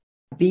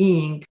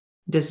being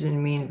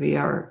doesn't mean we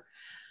are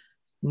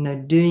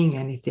not doing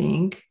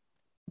anything.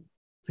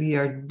 We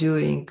are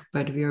doing,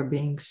 but we are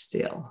being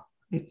still.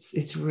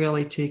 It's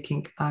really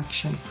taking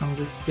action from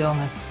the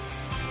stillness.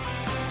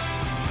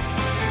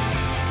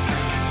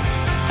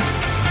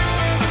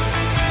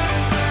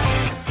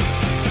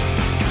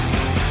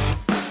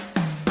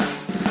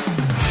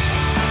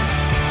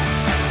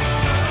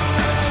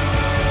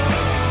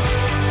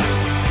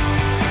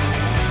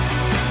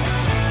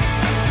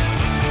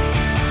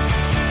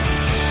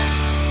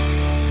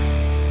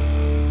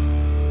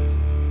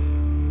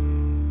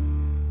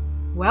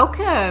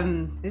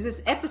 Welcome. This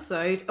is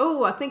episode.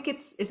 Oh, I think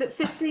is it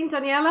 15,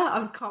 Daniela?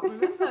 I can't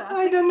remember.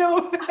 I don't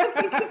know. I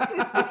think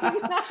it's 15.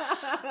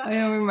 I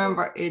don't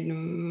remember. It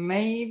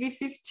may be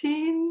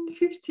 15.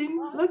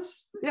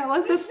 Let's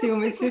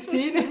assume it's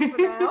 15 for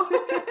now.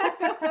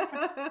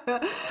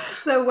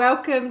 So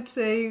welcome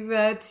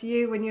to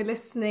you when you're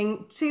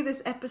listening to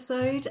this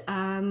episode,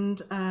 and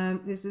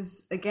this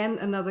is again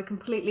another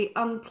completely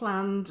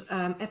unplanned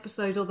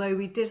episode, although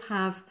we did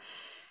have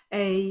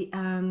a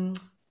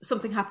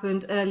something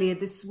happened earlier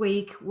this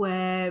week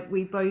where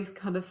we both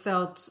kind of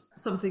felt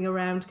something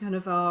around kind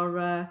of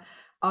our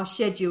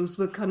schedules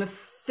were kind of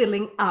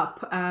filling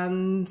up,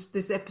 and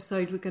this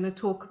episode we're going to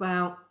talk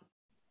about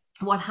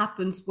what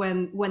happens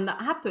when that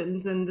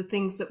happens, and the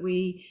things that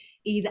we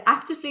either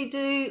actively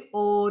do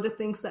or the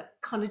things that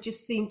kind of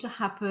just seem to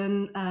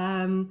happen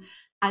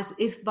as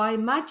if by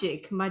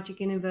magic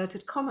in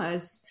inverted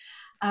commas.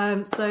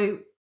 So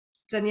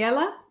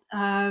Daniela,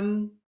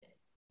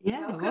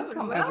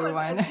 welcome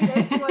everyone.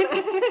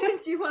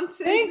 If you want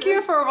to. Thank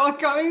you for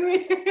welcoming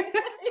me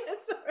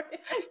Sorry.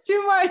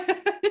 to my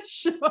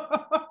show.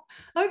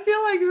 I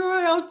feel like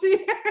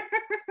royalty.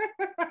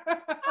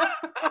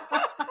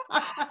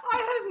 I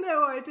have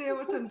no idea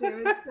what I'm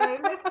doing, so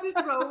let's just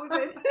roll with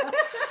it.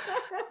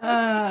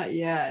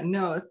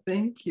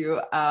 Thank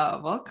you.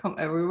 Welcome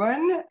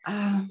everyone.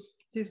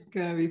 This is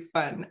gonna be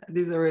fun.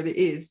 This already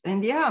is.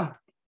 And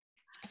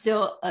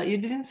so you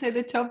didn't say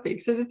the topic.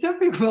 So the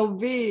topic will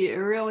be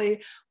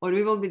really what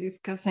we will be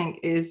discussing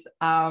is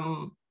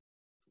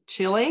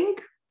chilling,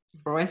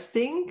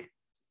 resting,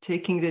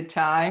 taking the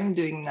time,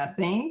 doing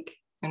nothing,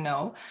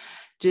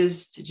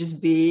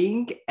 just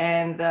being.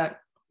 And,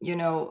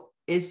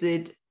 is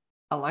it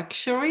a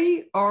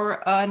luxury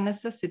or a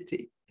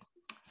necessity?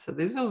 So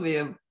this will be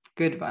a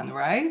good one,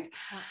 right?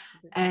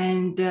 Absolutely.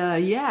 And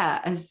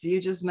as you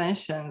just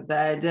mentioned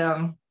that,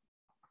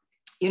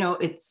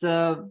 it's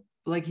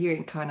like here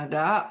in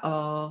Canada,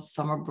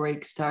 summer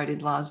break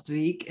started last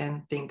week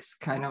and things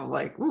kind of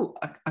like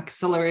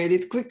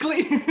accelerated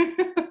quickly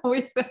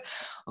with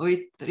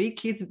 3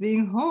 kids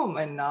being home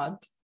and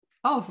not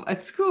off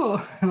at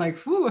school. Like,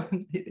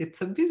 it's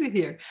so busy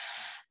here.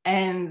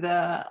 And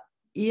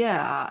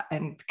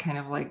and kind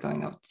of like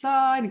going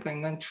outside,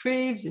 going on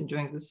trips,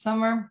 enjoying the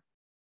summer.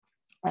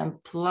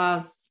 And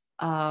plus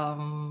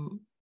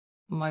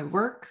my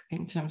work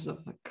in terms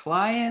of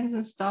clients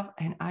and stuff.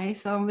 And I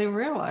suddenly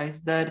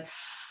realized that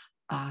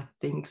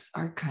things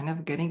are kind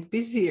of getting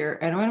busier.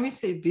 And when we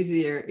say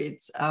busier,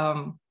 it's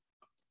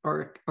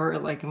or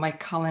like my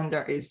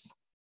calendar is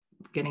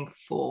getting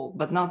full,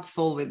 but not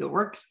full with the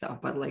work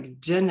stuff, but like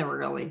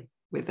generally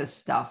with the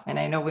stuff. And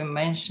I know we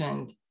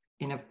mentioned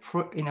in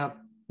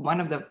one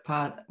of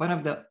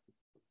the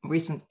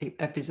recent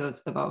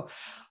episodes about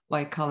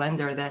why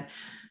calendar, that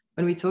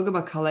when we talk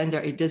about calendar,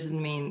 it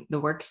doesn't mean the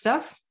work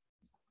stuff.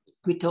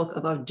 We talk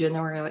about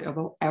generally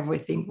about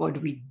everything,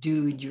 what we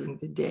do during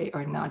the day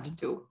or not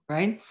do,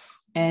 right?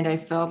 And I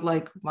felt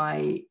like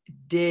my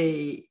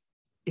day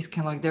is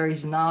kind of like there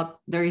is not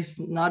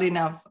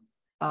enough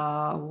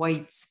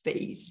white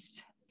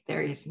space.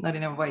 There is not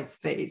enough white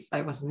space.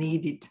 I was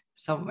needed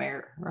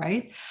somewhere,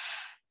 right?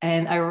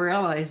 And I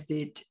realized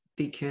it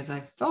because I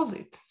felt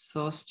it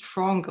so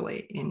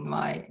strongly in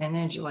my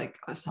energy, like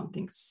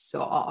something's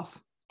so off.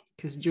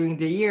 Because during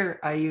the year,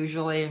 I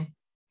usually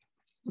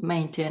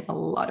maintain a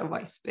lot of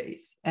white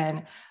space,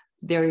 and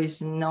there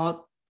is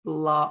not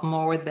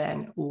more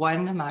than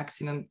 1,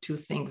 maximum 2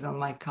 things on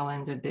my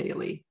calendar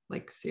daily.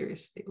 Like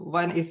seriously,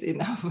 1 is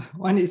enough.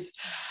 1 is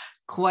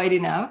quite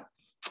enough.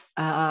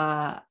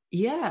 So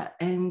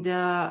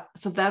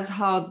that's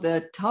how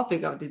the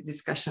topic of the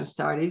discussion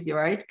started,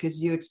 right?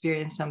 Because you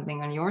experienced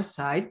something on your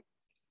side.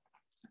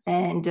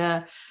 And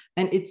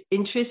it's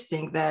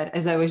interesting that,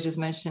 as I was just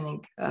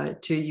mentioning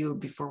to you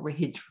before we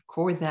hit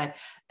record, that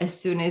as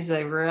soon as I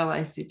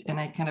realized it and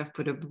I kind of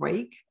put a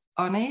break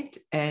on it,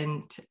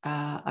 and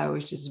I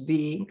was just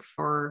being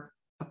for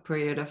a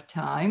period of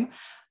time,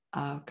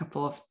 a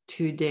couple of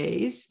 2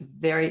 days,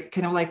 very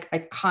kind of like I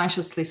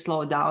consciously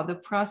slowed down the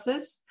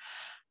process,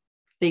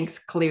 things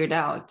cleared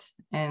out.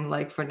 And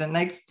like for the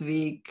next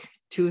week,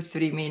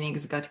 2-3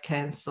 meetings got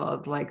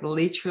canceled, like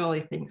literally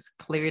things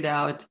cleared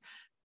out.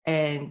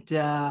 And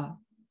I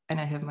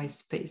have my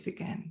space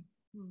again.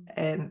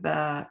 And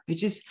I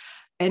just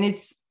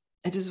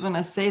want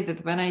to say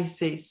that when I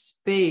say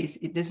space,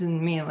 it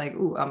doesn't mean like,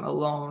 I'm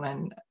alone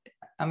and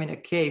I'm in a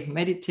cave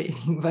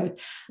meditating, but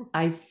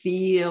I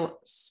feel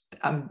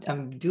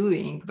I'm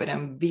doing, but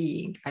I'm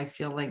being. I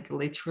feel like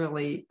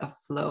literally a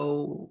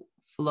flow,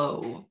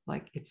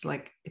 like it's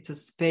a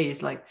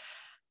space. Like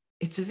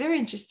it's a very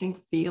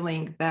interesting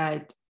feeling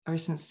that our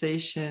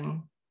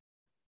sensation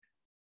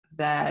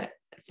that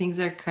things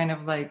are kind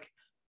of like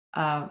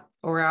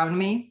around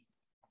me,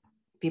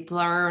 people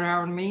are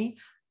around me,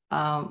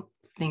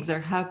 things are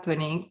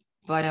happening,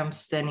 but I'm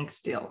standing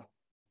still.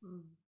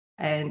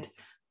 And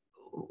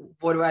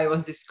what I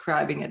was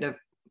describing at a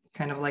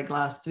kind of like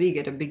last week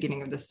at the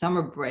beginning of the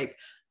summer break,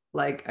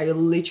 like I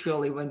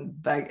literally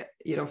went back,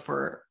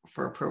 for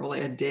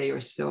probably a day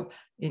or so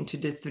into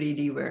the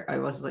 3D where I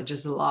was like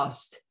just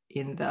lost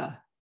in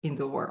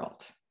the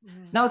world.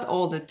 Not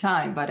all the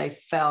time, but I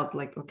felt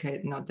like,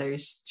 okay, no, there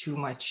is too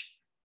much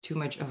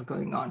of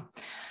going on.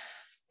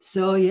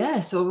 So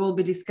so we'll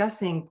be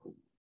discussing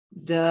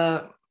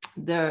the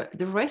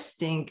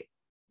resting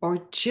or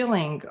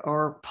chilling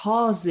or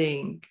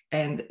pausing,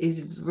 and is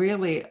it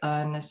really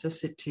a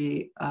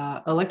necessity,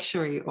 a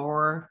luxury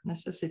or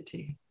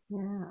necessity?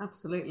 Yeah,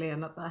 absolutely.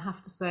 And I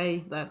have to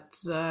say that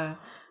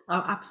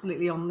I'm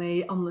absolutely on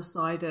the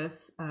side of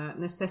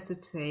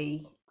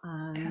necessity.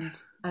 And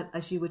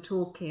as you were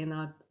talking,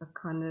 I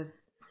kind of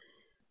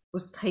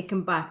was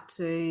taken back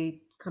to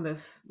kind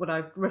of what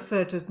I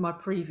refer to as my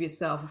previous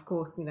self. Of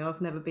course,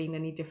 I've never been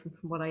any different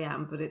from what I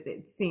am, but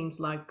it seems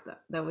like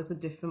that there was a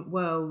different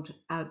world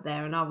out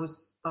there, and I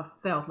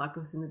felt like I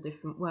was in a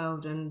different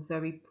world and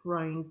very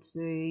prone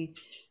to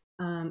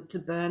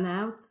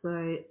burnout.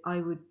 So I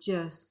would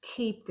just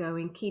keep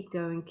going,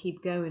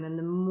 and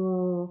the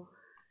more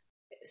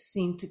it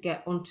seemed to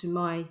get onto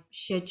my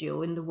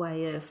schedule in the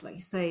way of, like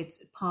you say,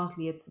 it's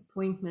partly it's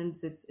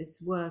appointments, it's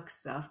work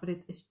stuff, but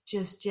it's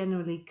just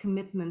generally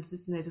commitments,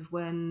 isn't it, of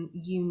when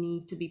you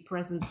need to be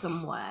present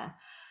somewhere.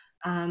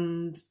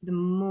 And the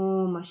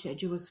more my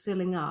schedule was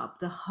filling up,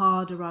 the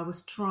harder I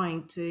was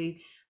trying to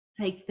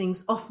take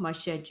things off my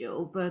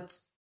schedule. But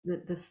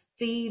the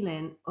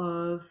feeling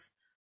of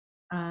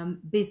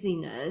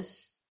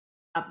busyness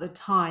at the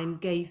time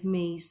gave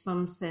me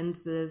some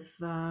sense of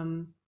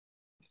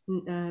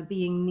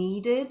being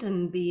needed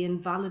and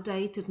being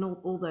validated and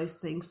all those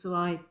things. So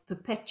I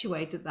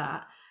perpetuated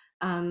that.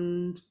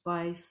 And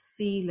by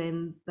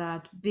feeling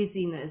that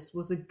busyness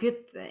was a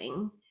good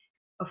thing,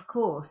 of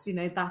course,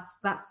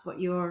 that's what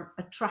you're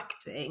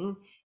attracting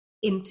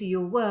into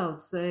your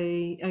world. So,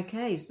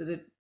 okay, so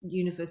the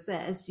universe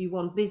says you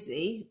want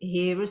busy,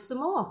 here is some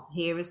more,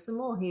 here is some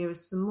more, here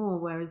is some more.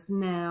 Whereas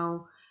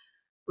now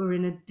we're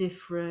in a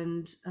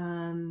different,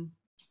 in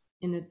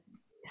a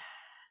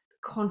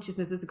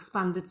consciousness has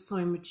expanded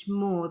so much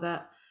more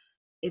that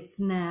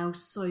it's now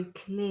so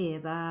clear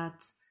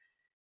that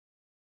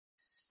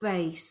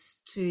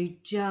space to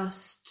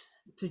just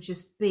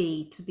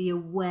be, to be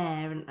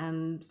aware,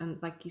 and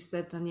like you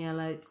said,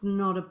 Daniela, it's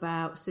not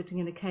about sitting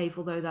in a cave,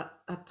 although that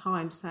at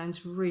times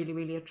sounds really,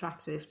 really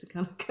attractive, to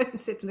kind of go and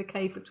sit in a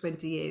cave for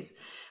 20 years,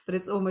 but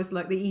it's almost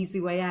like the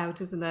easy way out,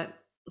 isn't it?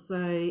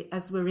 So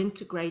as we're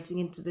integrating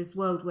into this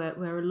world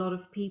where a lot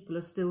of people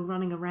are still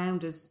running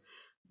around as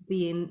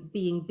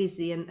being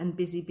busy, and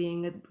busy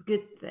being a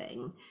good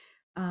thing,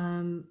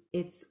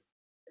 it's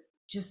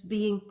just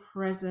being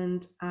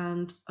present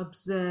and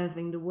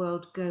observing the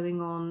world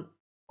going on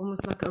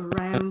almost like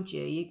around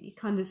you. You're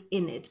kind of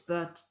in it,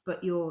 but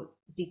you're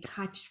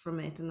detached from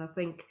it. And I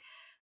think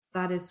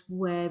that is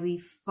where we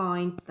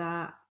find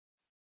that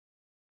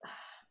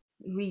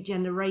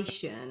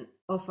regeneration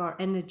of our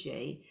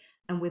energy.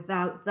 And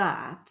without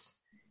that,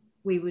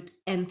 we would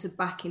enter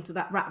back into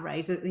that rat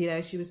race.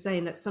 She was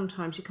saying that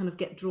sometimes you kind of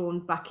get drawn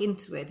back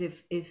into it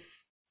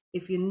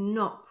if you're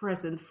not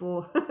present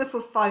for for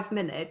 5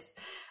 minutes,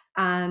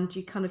 and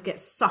you kind of get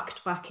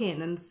sucked back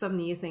in, and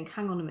suddenly you think,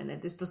 hang on a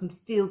minute, this doesn't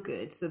feel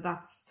good. So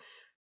that's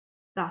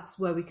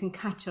where we can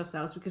catch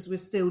ourselves, because we're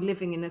still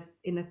living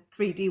in a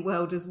 3D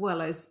world as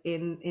well as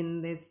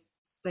in this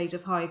state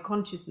of higher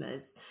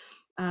consciousness.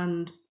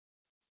 And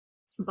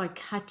by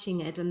catching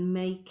it and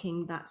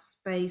making that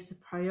space a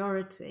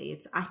priority,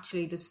 it's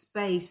actually the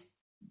space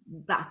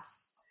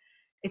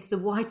it's the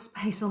white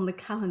space on the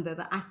calendar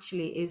that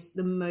actually is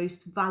the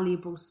most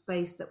valuable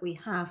space that we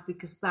have,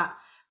 because that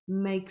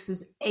makes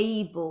us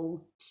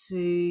able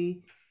to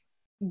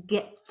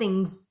get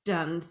things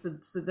done.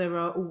 So there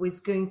are always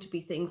going to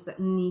be things that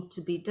need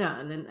to be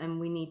done, and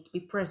we need to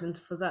be present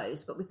for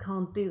those, but we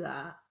can't do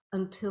that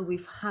until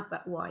we've had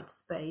that white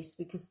space,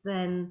 because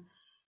then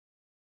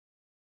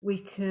we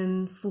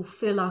can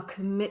fulfill our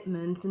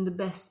commitments in the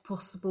best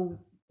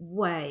possible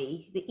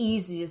way, the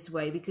easiest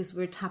way, because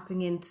we're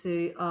tapping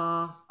into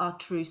our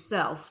true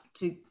self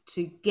to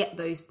get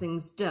those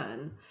things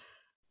done,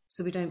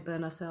 so we don't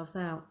burn ourselves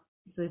out.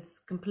 So it's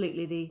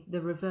completely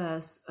the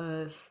reverse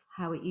of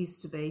how it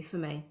used to be for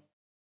me.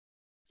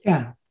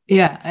 Yeah,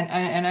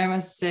 and I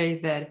must say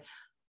that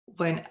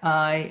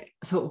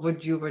so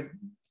what you were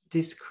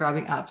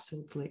describing,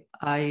 absolutely,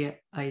 I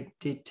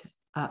did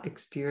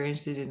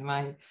experience it in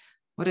my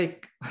what I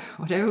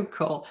what I would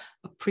call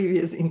a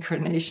previous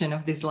incarnation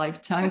of this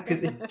lifetime,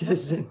 because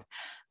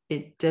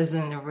it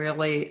doesn't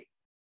really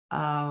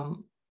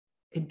um,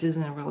 it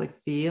doesn't really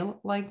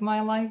feel like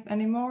my life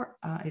anymore.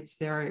 It's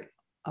very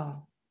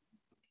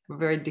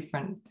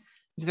different.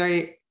 It's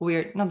very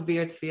weird, not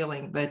weird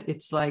feeling, but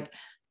it's like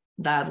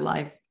that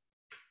life,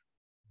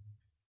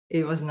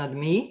 it was not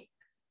me.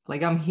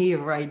 Like I'm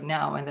here right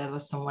now, and that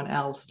was someone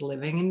else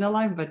living in the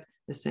life, but at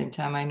the same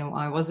time I know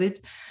I was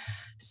it.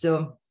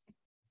 So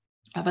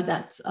but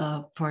that's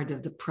part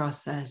of the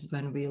process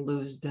when we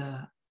lose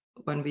the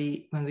when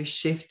we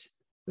shift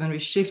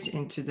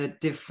into the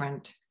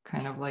different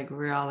kind of like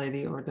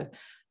reality or the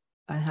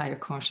higher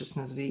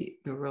consciousness, we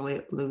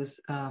really lose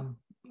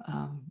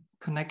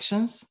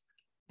connections,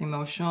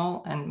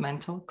 emotional and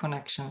mental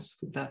connections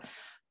with the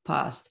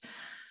past.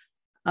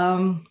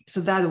 So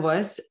that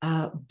was,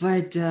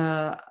 but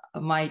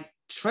my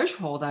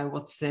threshold, I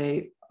would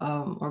say,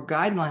 or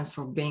guidelines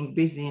for being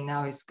busy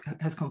now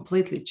has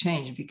completely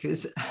changed,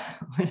 because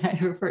when I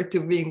refer to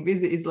being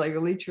busy, it's like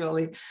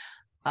literally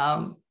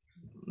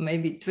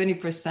maybe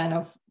 20%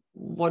 of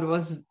what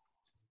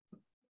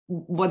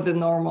the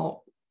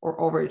normal or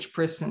average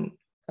person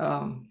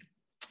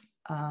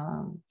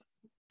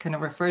kind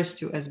of refers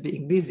to as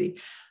being busy.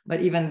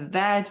 But even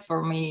that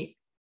for me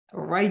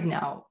right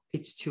now,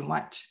 it's too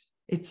much.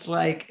 It's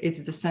like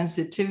the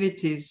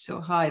sensitivity is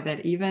so high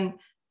that even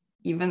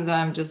though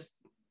I'm just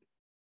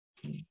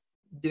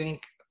doing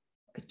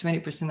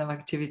 20% of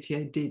activity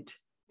I did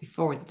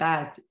before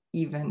that,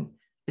 even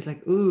it's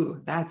like,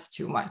 ooh, that's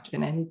too much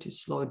and I need to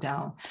slow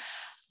down.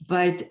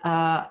 But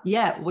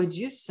yeah, what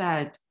you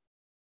said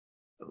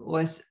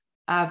was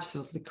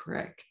absolutely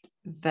correct,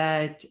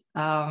 that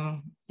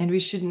and we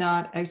should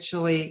not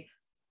actually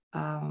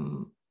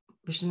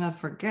we should not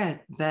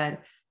forget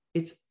that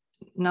it's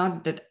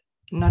not that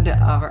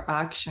our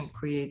action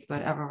creates,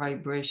 but our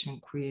vibration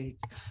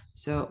creates.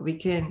 So we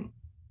can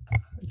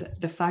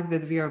the fact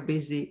that we are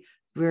busy,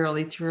 we're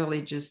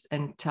literally just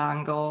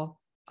entangle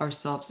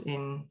ourselves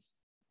in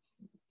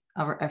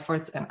our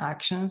efforts and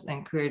actions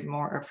and create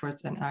more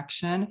efforts and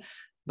action,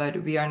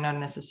 but we are not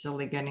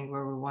necessarily getting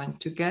where we want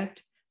to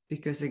get,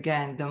 because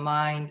again, the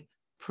mind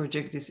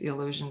projects this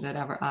illusion that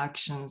our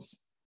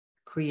actions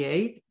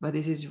create, but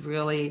this is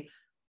really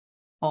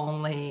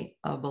only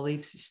a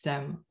belief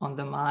system on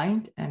the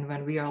mind. And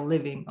when we are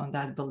living on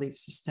that belief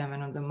system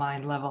and on the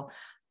mind level,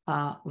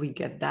 we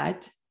get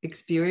that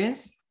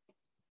experience.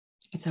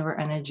 It's our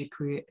energy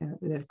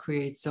that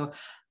creates. So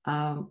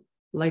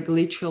like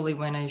literally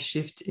when I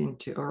shift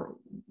into, or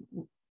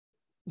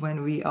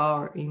when we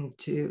are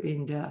into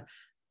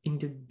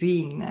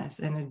beingness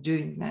and the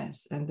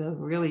doingness and the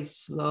really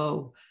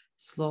slow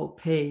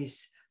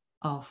pace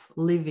of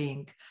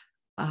living,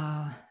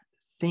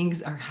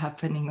 things are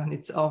happening on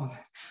its own.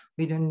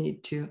 We don't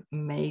need to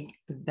make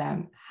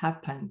them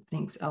happen.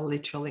 Things are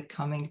literally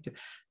coming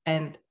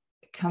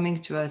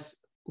to us,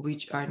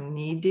 which are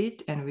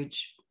needed and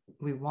which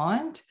we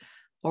want,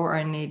 or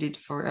are needed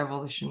for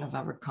evolution of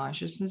our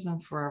consciousness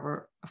and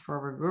for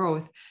our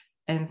growth.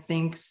 And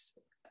things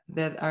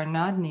that are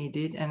not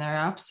needed and are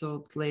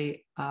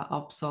absolutely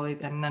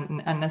obsolete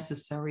and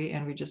unnecessary,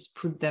 and we just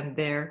put them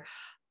there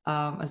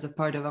as a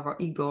part of our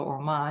ego or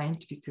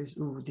mind because,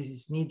 ooh, this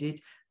is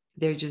needed,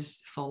 they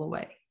just fall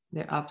away.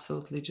 They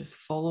absolutely just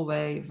fall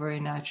away very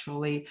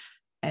naturally,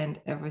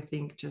 and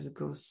everything just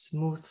goes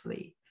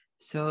smoothly.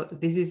 So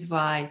this is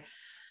why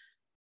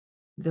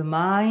the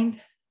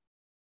mind,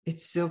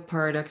 it's so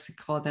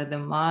paradoxical that the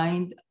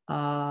mind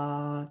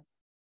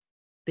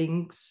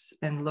thinks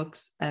and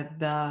looks at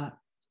the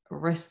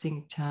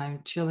resting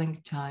time,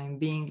 chilling time,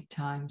 being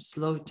time,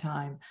 slow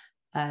time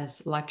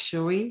as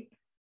luxury,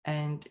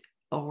 and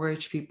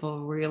rich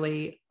people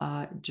really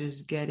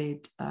just get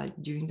it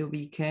during the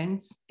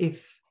weekends,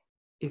 if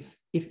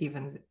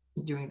even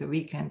during the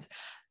weekends,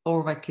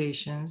 or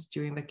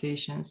during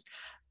vacations.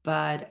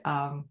 But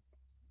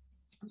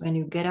when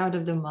you get out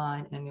of the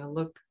mind and you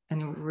look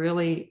and you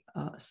really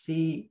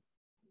see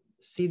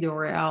the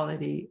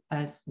reality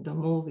as the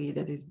movie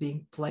that is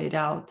being played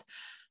out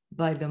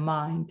by the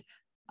mind,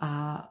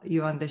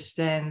 you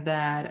understand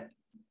that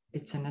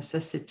it's a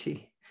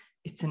necessity.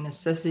 It's a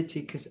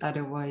necessity because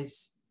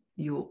otherwise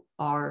you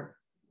are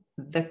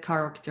the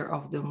character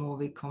of the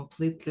movie,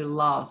 completely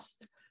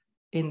lost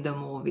in the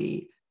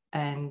movie,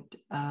 and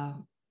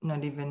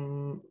not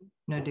even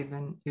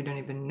you don't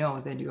even know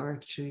that you are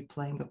actually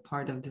playing a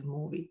part of the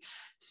movie.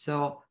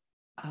 So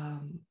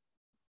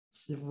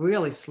it's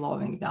really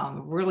slowing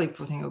down, really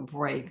putting a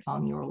brake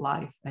on your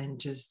life, and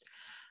just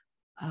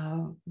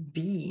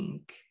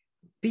being,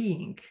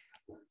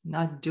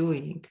 not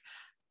doing,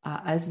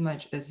 as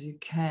much as you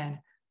can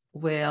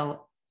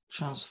will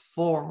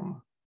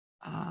transform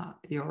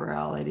your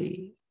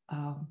reality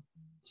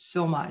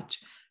so much.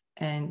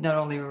 And not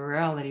only your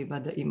reality,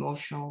 but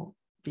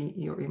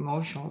your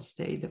emotional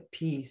state, the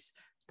peace,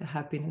 the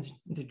happiness,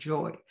 the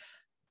joy,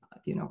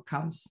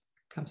 comes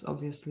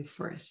obviously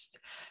first.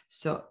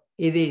 So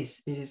it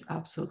is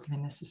absolutely a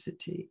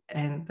necessity.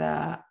 And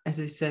as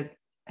I said,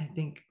 I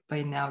think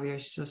by now we are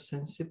so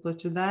sensible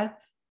to that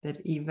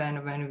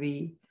even when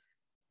we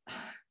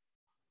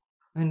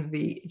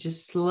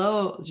just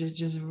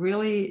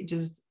really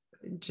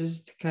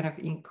just kind of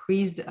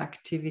increase the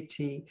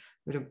activity,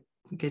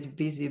 get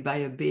busy by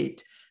a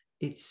bit,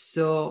 it's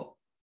so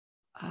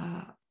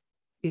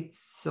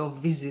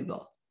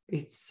visible.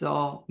 It's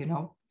so,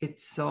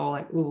 it's so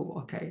like,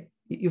 oh, okay,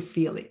 you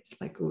feel it,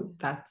 like, oh,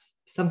 that's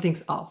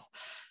something's off,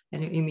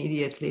 and you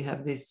immediately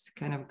have this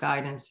kind of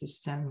guidance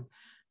system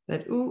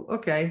that, oh,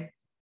 okay,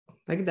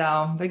 back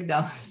down,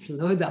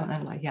 slow down,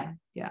 and like, yeah.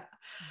 Yes.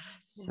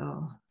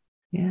 So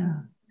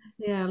yeah.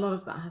 Yeah, a lot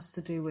of that has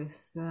to do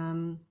with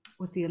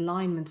the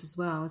alignment as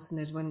well, isn't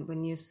it?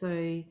 When you're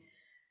so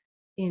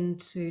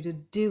into the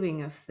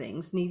doing of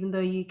things, and even though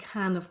you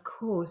can, of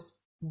course,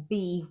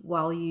 be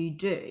while you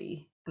do,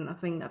 and I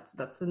think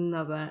that's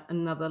another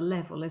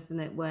level, isn't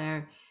it,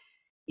 where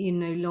you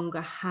no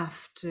longer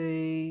have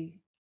to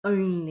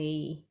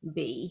only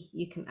be,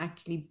 you can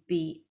actually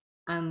be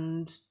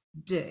and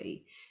do.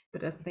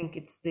 But I think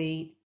it's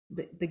the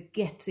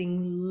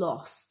getting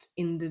lost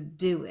in the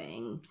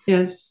doing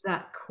Yes.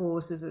 that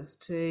causes us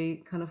to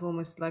kind of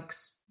almost like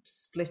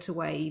split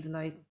away, even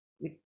though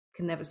we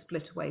can never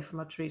split away from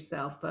our true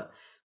self, but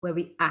where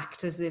we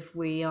act as if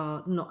we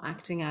are not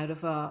acting out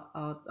of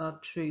our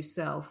true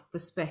self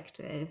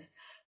perspective.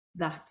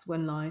 That's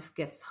when life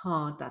gets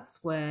hard.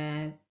 That's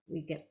where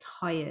we get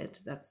tired.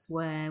 That's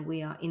where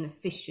we are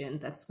inefficient.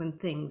 That's when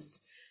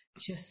things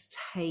just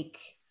take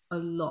a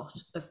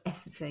lot of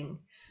efforting.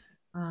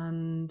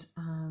 And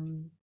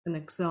an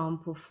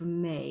example for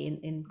me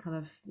in kind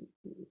of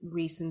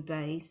recent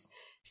days,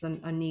 so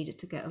I needed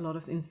to get a lot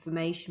of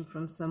information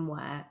from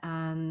somewhere,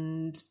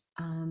 and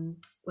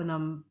when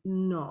I'm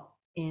not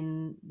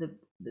in the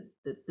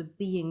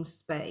being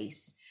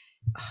space,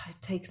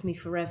 it takes me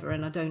forever,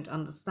 and I don't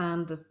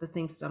understand the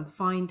things that I'm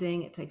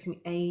finding. It takes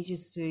me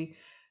ages to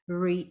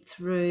read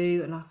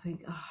through, and I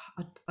think,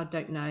 I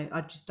don't know,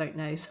 I just don't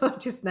know. So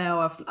just now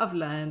I've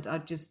learned, I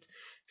just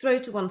throw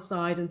to one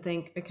side and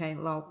think, okay,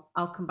 well,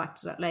 I'll come back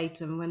to that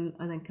later. And when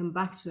I then come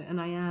back to it,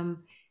 and I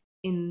am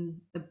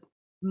in a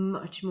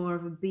much more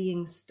of a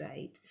being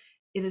state,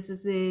 it is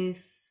as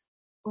if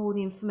all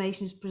the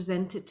information is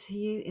presented to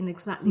you in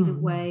exactly the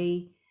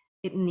way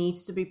it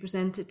needs to be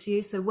presented to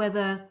you. So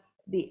whether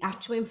the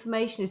actual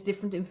information is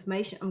different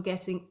information I'm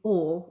getting,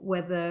 or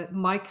whether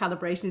my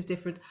calibration is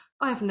different,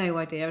 I have no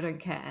idea. I don't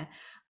care.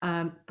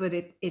 But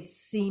it's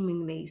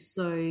seemingly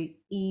so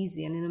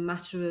easy, and in a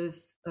matter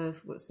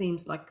of what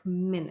seems like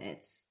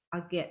minutes,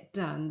 I get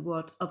done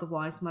what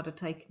otherwise might have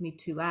taken me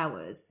 2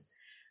 hours.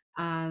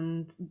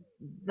 And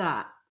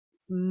that,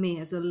 for me,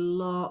 has a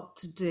lot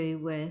to do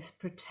with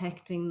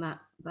protecting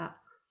that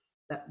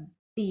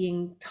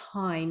being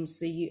time,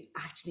 so you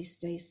actually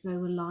stay so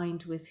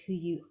aligned with who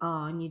you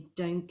are, and you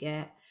don't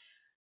get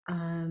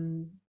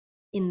in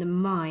the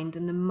mind,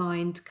 and the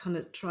mind kind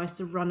of tries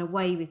to run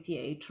away with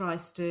you,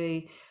 tries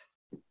to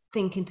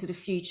think into the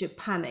future,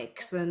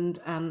 panics, and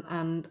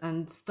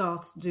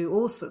starts to do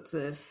all sorts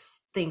of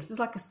things. It's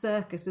like a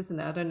circus, isn't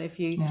it? I don't know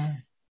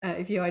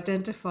if you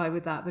identify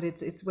with that, but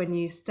it's when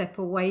you step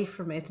away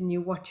from it and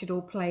you watch it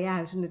all play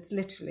out, and it's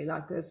literally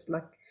like there's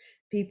like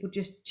people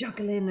just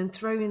juggling and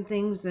throwing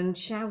things and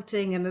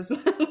shouting, and there's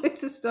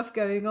loads of stuff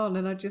going on,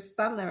 and I just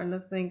stand there and I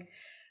think,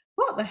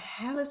 what the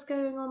hell is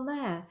going on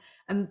there?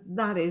 And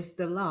that is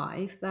the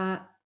life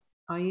that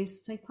I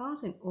used to take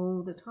part in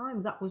all the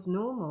time. That was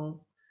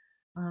normal.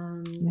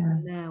 And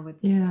now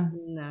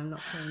no, I'm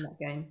not playing that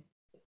game.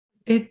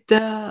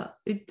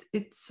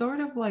 It's sort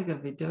of like a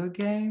video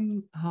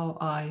game, how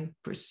I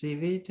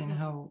perceive it, and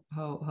how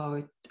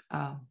it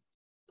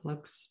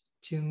looks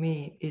to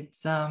me.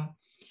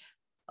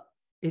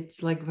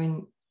 It's like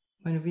when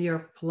we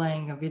are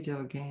playing a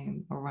video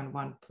game, or when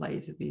one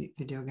plays a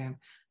video game,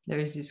 there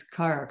is this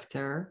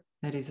character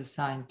that is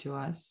assigned to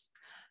us,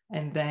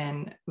 and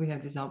then we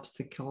have these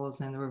obstacles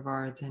and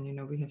rewards, and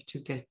we have to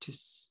get to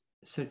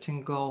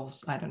certain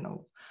goals. I don't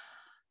know,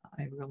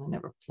 I really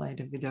never played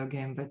a video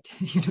game, but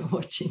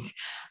watching,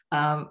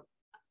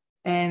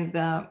 and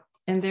there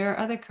are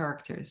other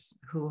characters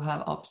who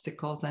have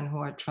obstacles and who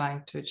are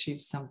trying to achieve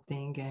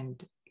something,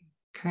 and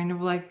kind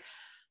of like,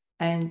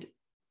 and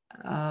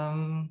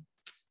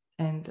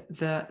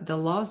the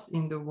loss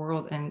in the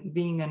world, and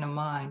being in a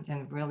mind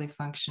and really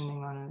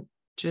functioning on a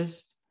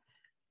just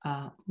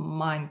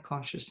mind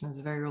consciousness,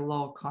 very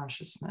low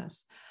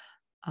consciousness.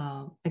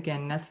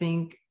 Again,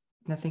 nothing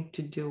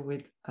to do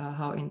with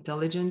how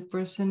intelligent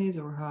person is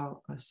or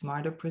how a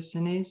smarter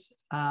person is.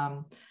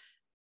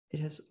 It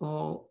has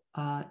all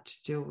to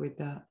do with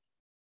the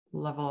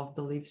level of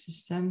belief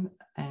system,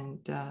 and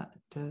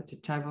the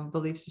type of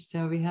belief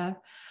system we have.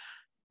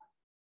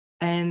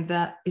 And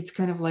that it's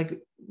kind of like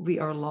we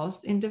are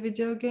lost in the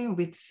video game.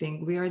 We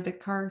think we are the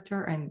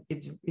character, and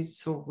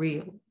it's so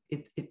real.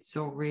 It's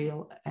so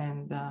real,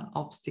 and the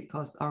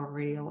obstacles are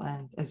real.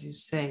 And as you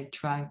say,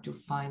 trying to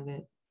find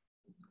the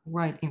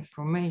right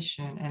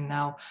information. And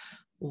now,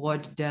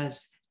 what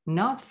does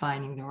not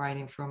finding the right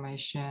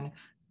information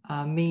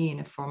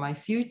mean for my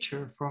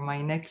future, for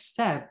my next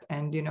step,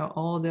 and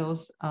all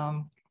those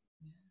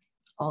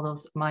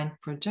mind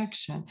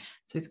projection.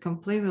 So it's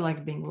completely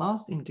like being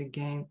lost in the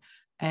game,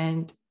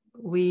 and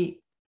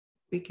we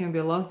can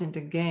be lost in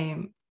the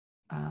game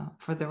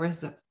for the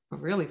rest of,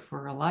 really,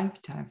 for a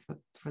lifetime,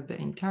 for the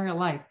entire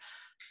life,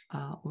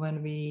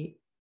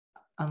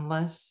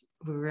 unless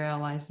we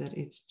realize that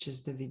it's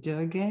just a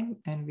video game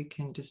and we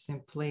can just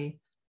simply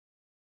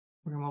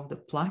remove the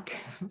plug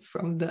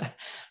from the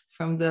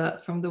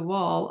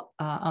wall,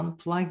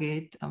 unplug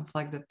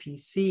the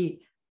PC,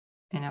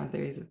 and now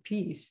there is a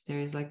peace. There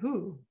is like,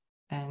 ooh,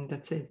 and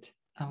that's it.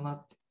 I'm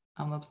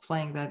not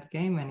playing that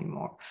game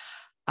anymore.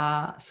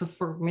 So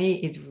for me,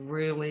 it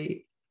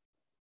really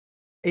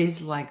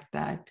is like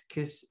that,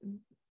 because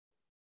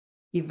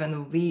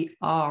even we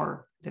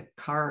are the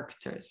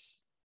characters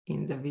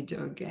in the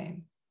video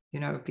game,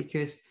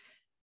 because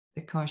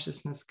the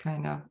consciousness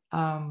kind of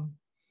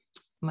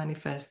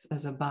manifests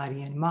as a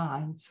body and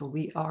mind. So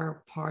we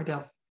are part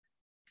of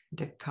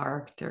the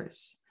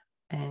characters.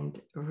 And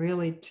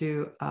really,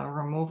 to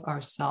remove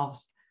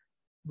ourselves,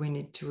 we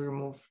need to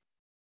remove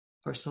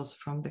ourselves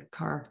from the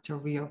character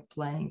we are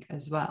playing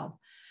as well.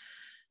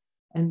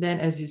 And then,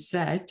 as you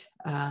said,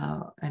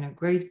 and a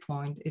great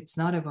point, it's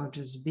not about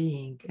just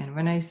being. And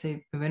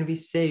when we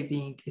say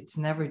being, it's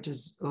never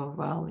just, oh,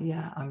 well,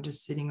 yeah, I'm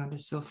just sitting on the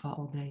sofa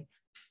all day.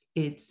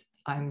 It's,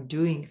 I'm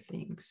doing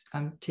things,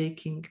 I'm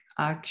taking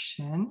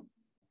action,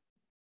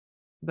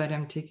 but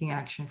I'm taking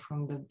action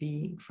from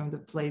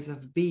the place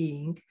of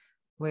being,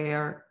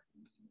 where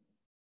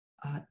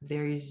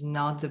there is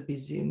not the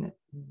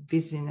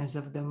busyness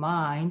of the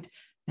mind,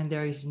 and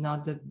there is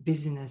not the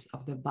busyness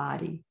of the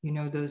body.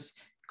 Those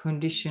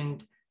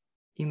conditioned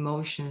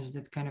emotions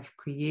that kind of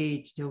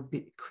create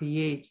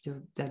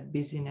that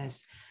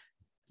busyness,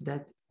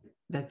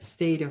 that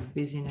state of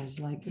busyness,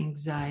 like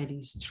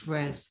anxiety,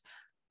 stress,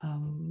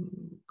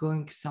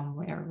 going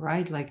somewhere,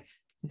 right? Like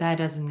that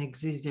doesn't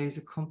exist. There is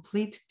a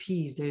complete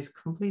peace, there is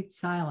complete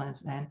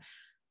silence, and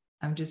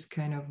I'm just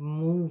kind of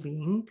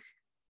moving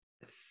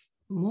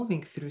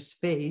through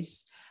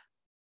space,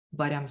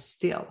 but I'm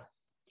still.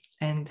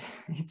 And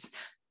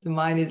the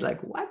mind is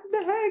like, what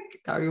the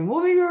heck? Are you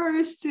moving or are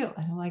you still?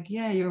 And I'm like,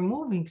 yeah, you're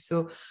moving.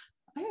 So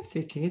I have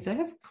 3 kids, I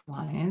have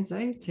clients,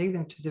 I take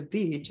them to the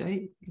beach,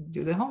 I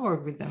do the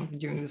homework with them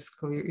during the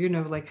school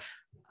year, like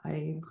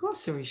I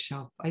grocery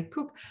shop, I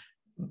cook,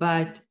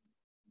 but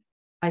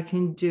I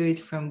can do it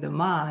from the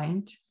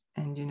mind.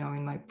 And,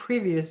 in my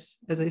previous,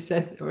 as I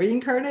said,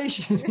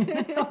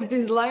 reincarnation of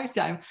this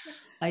lifetime,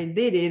 I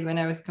did it when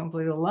I was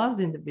completely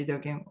lost in the video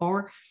game,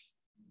 or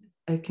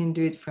I can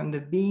do it from the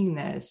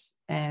beingness.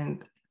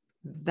 And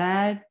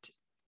that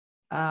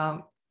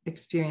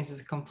experience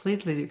is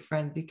completely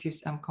different,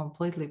 because I'm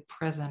completely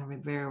present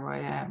with wherever I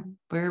am,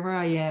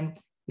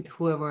 with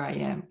whoever I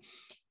am.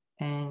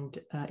 And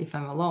if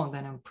I'm alone,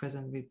 then I'm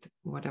present with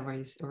whatever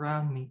is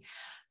around me.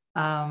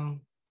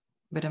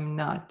 But I'm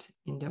not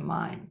in the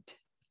mind.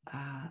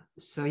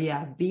 So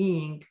yeah,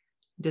 being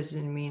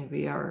doesn't mean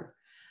we are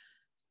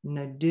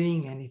not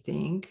doing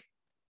anything.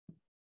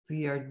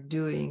 We are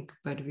doing,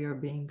 but we are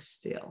being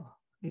still.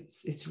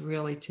 It's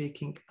really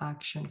taking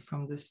action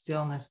from the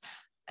stillness.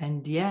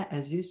 And yeah,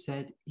 as you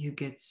said, you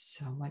get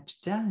so much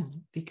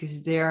done,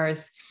 because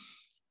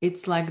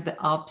it's like the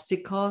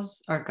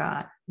obstacles are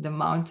gone, the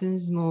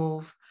mountains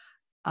move.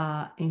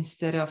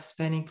 Instead of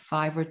spending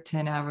 5 or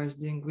 10 hours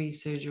doing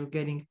research or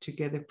putting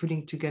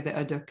together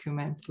a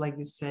document, like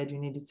you said, you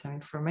needed some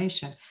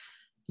information,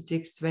 it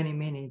takes 20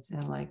 minutes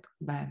and like,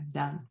 bam,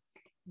 done.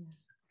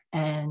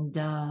 And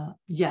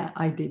yeah,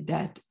 I did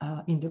that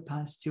in the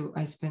past too.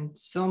 I spent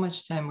so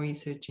much time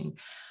researching.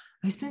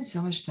 I spent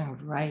so much time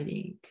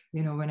writing.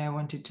 When I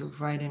wanted to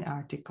write an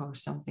article or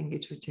something,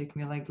 it would take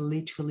me like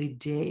literally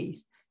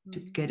days to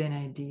get an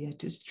idea,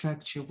 to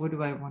structure, what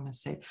do I want to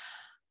say?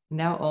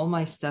 Now all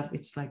my stuff,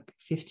 it's like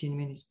 15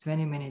 minutes,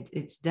 20 minutes,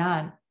 it's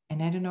done.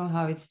 And I don't know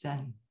how it's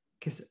done.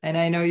 And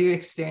I know you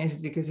experienced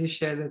it, because we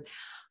shared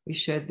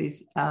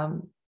this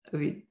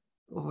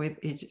with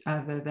each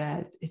other,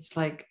 that it's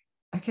like,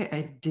 okay,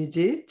 I did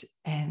it,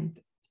 and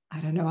I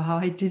don't know how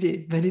I did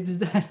it, but it's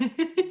done.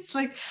 It's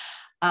like,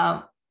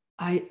 I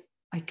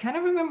kind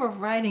of remember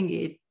writing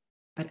it,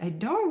 but I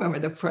don't remember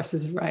the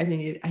process of writing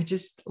it. I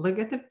just look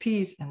at the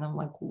piece and I'm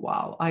like,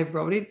 wow, I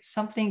wrote it.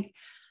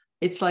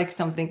 It's like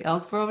something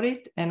else wrote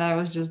it, and I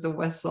was just the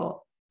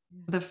vessel,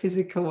 the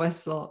physical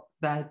vessel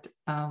that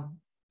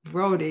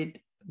wrote it.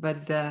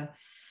 But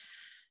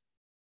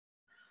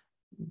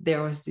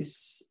there was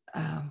this,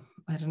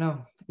 I don't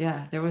know,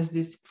 there was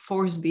this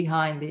force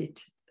behind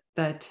it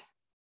that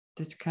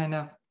kind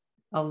of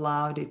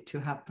allowed it to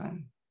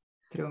happen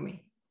through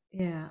me.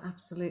 Yeah,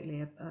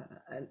 absolutely.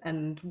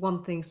 And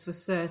one thing's for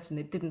certain,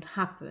 it didn't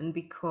happen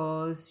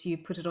because you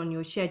put it on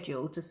your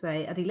schedule to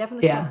say at 11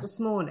 o'clock this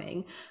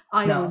morning,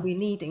 I will be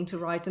needing to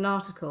write an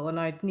article, and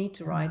I'd need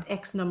to write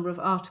X number of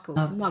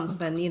articles a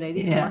month. And,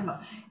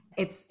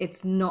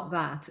 it's not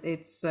that.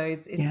 It's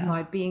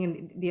my being.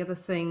 And the other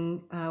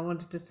thing I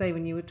wanted to say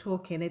when you were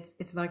talking,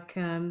 it's like,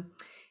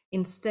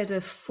 instead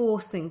of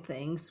forcing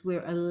things,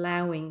 we're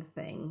allowing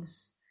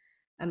things.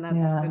 And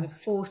that's kind Yeah. of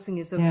forcing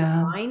is of the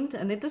Yeah. mind.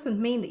 And it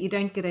doesn't mean that you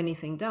don't get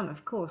anything done.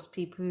 Of course,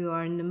 people who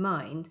are in the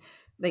mind,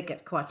 they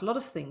get quite a lot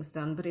of things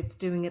done, but it's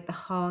doing it the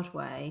hard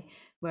way.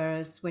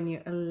 Whereas when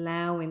you're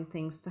allowing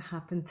things to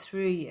happen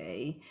through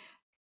you,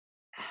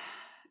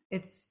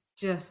 it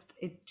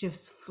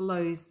just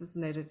flows,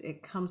 doesn't it?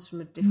 It comes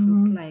from a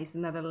different Mhm. place,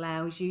 and that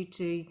allows you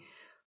to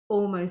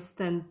almost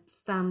then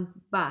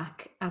stand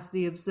back as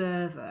the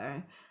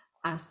observer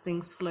as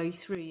things flow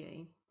through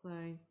you.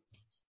 So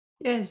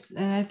Yes,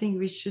 and I think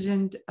we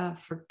shouldn't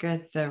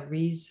forget the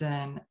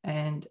reason.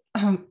 And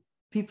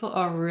people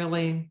are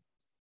really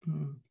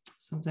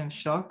sometimes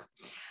shocked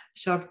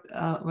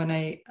when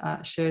I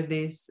share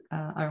this.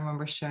 I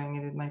remember sharing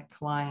it with my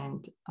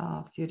client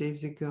a few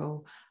days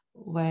ago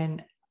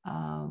when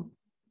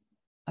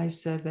I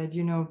said that,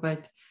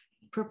 but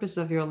purpose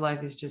of your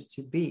life is just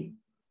to be.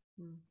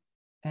 mm,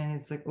 And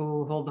it's like,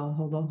 oh, hold on,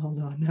 hold on, hold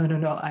on. No, no,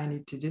 no. I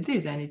need to do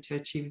this. I need to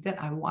achieve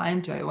that. I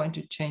want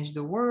to change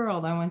the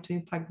world. I want to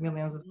impact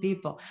millions of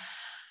people.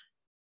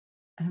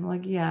 And I'm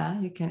like, yeah,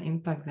 you can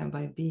impact them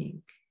by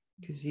being.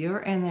 Because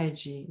your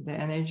energy, the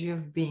energy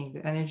of being,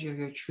 the energy of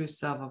your true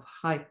self, of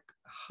high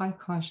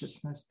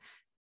consciousness,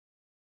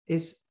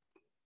 is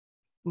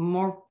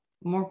more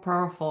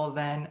powerful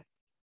than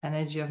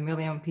energy of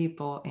million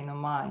people in a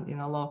mind, in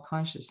a low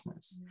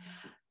consciousness.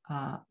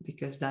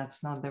 Because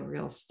that's not the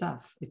real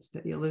stuff. It's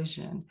the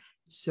illusion.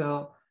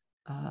 So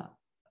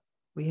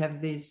we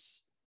have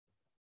this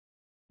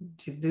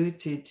to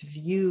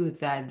view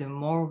that the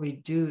more we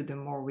do, the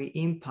more we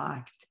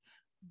impact.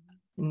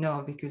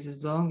 No, because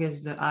as long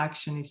as the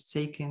action is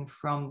taken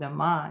from the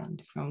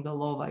mind, from the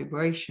low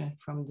vibration,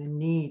 from the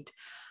need,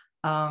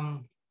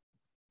 then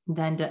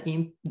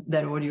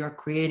what you are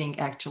creating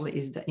actually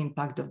is the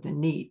impact of the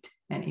need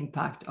and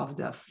impact of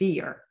the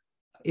fear.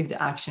 If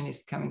the action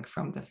is coming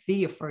from the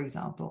fear, for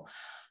example,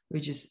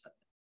 which is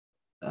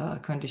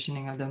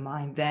conditioning of the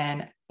mind,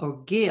 then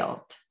or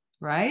guilt,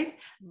 right?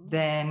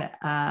 Then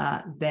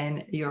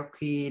you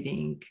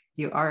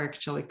are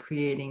actually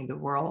creating the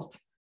world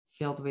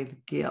filled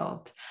with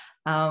guilt.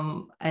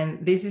 And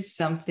this is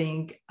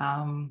something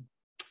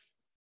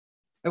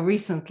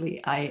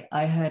recently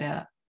I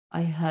had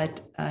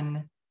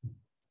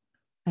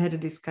a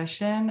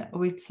discussion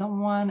with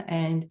someone,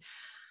 and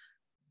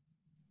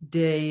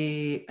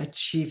they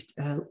achieved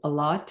a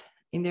lot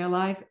in their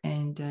life,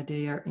 and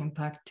they are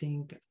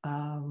impacting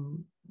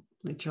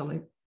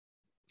literally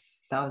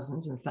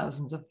thousands and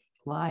thousands of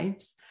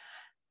lives.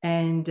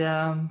 And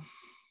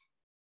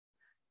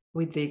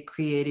with their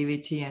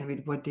creativity and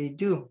with what they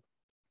do.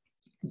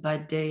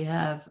 But they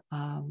have,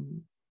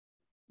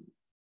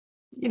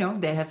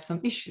 they have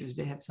some issues,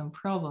 they have some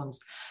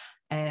problems.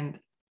 And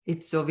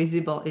it's so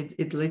visible.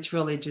 It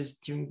literally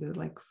just during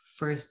the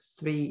first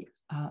 3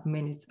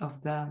 minutes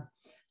of the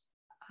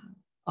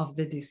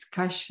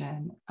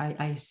discussion,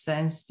 I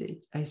sensed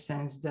it. I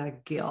sensed the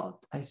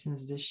guilt. I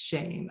sensed the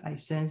shame. I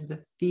sensed the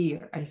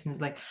fear. I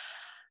sensed I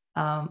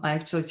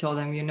actually told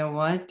them, you know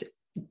what?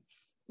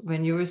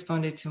 When you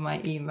responded to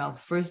my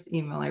first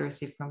email I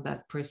received from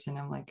that person,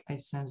 I'm like, I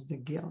sense the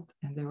guilt.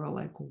 And they were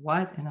like,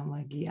 what? And I'm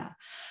like, yeah.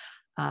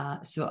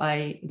 So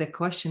the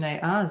question I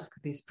asked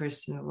this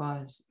person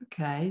was,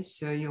 okay,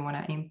 so you want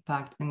to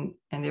impact, and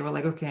they were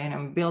like, okay, and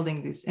I'm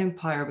building this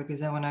empire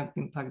because I want to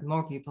impact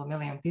more people,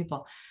 1,000,000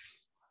 people.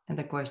 And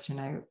the question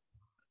I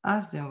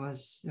asked them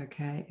was,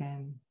 okay,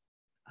 and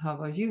how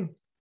about you?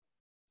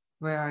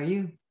 Where are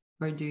you?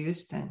 Where do you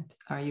stand?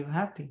 Are you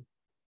happy?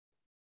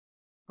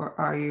 Or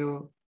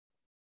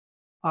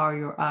are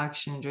your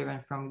action driven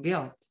from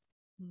guilt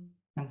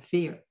and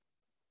fear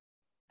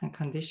and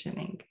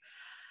conditioning?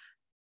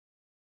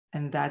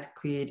 And that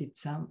created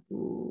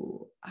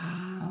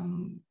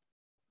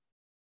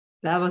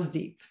that was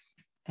deep.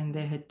 And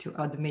they had to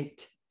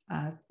admit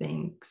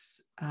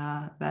things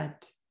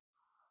that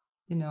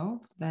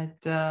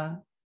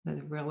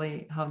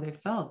really how they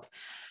felt.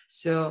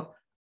 So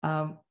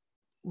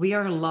we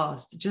are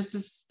lost. Just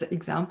as the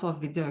example of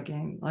video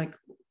game,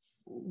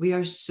 we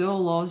are so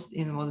lost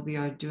in what we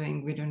are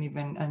doing, we don't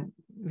even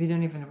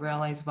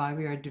realize why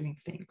we are doing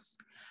things.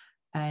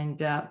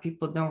 And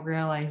people don't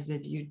realize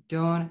that you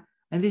don't.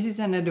 And this is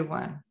another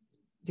one.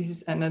 This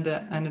is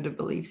another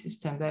belief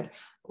system that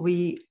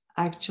we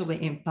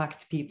actually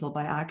impact people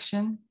by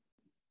action,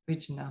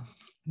 which no,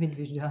 we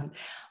don't.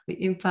 We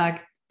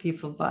impact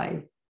people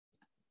by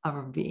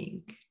our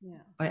being,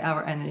 by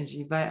our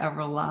energy, by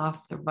our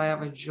laughter, by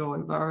our joy,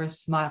 by our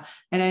smile.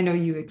 And I know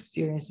you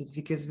experience it,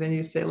 because when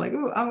you say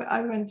oh,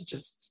 I went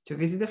just to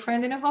visit a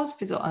friend in a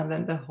hospital, and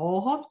then the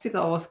whole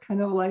hospital was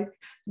kind of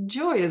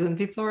joyous and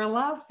people were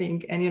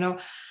laughing, and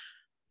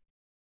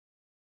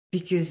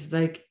because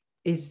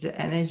it's the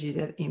energy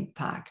that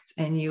impacts,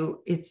 and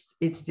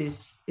it's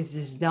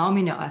this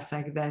domino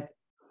effect that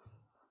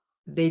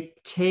they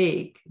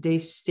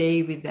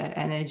stay with that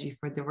energy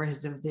for the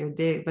rest of their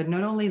day. But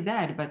not only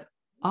that, but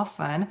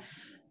often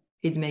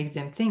it makes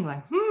them think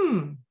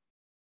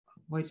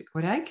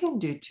what I can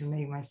do to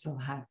make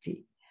myself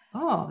happy.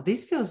 oh,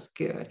 this feels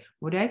good.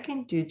 What I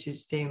can do to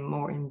stay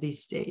more in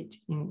this state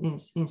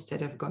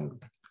instead of going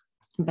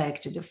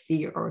back to the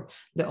fear or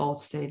the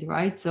old state,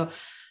 right? So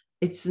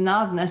it's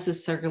not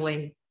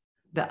necessarily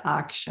the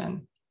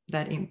action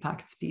that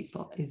impacts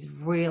people. It's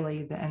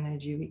really the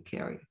energy we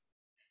carry.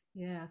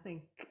 Yeah, I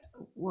think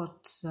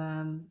what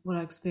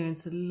I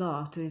experience a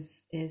lot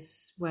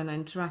is when I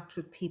interact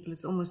with people,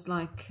 it's almost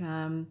like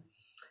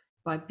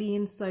by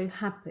being so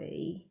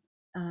happy,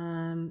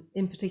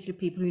 in particular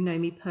people who know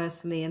me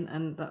personally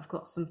and that I've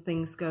got some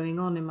things going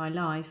on in my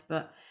life,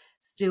 but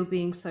still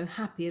being so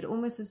happy, it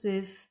almost as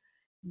if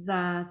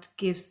that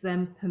gives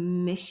them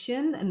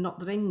permission, and not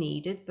that I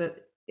need it,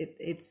 but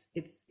it's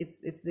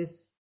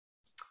this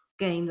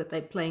game that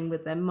they're playing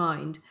with their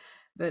mind,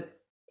 but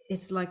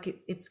it's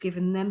like it's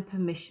given them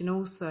permission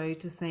also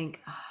to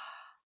think,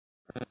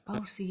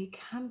 oh, so you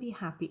can be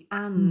happy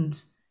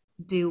and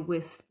deal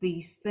with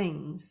these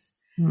things.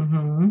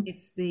 Mm-hmm.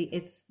 It's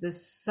the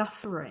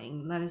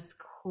suffering that is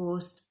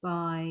caused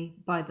by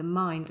the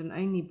mind, and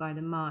only by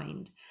the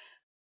mind.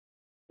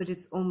 But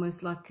it's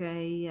almost like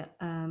a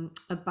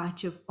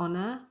badge of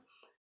honor,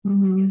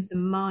 Mm-hmm. because the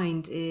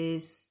mind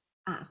is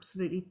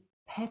absolutely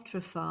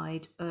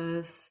petrified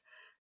of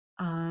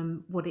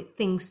what it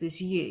thinks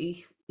is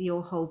you,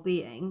 your whole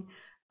being,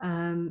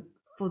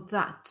 for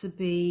that to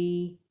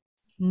be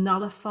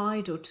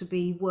nullified or to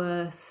be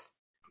worth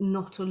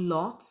not a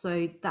lot.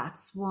 So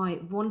that's why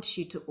it wants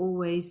you to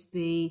always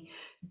be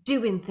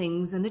doing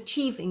things and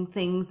achieving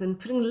things and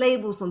putting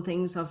labels on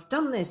things. I've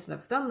done this and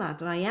I've done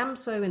that, and I am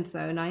so and so,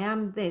 and I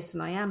am this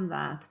and I am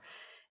that.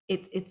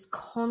 It's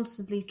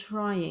constantly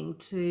trying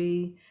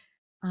to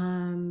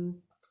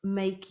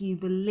make you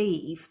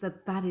believe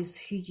that that is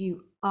who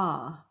you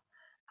are.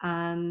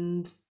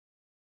 And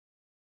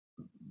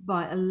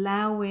by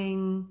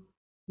allowing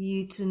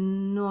you to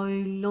no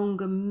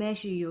longer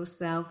measure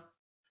yourself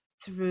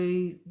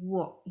through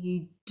what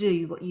you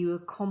do, what you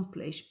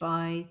accomplish,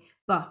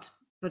 but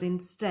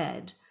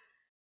instead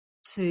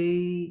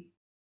to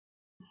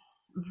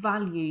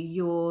value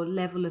your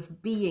level of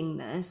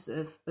beingness,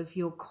 of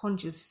your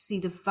conscious, see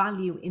the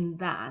value in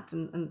that.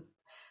 And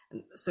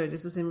so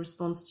this was in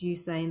response to you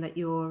saying that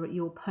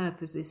your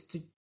purpose is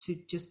to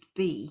just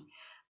be,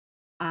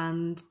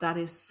 and that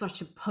is such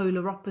a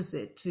polar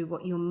opposite to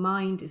what your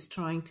mind is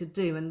trying to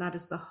do. And that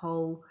is the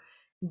whole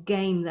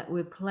game that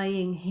we're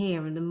playing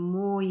here. And the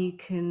more you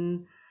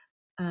can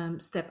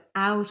step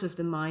out of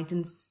the mind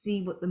and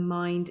see what the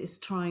mind is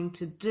trying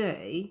to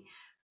do,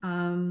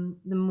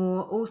 the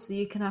more also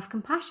you can have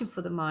compassion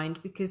for the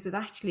mind, because it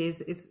actually is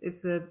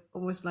it's a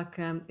almost like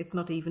it's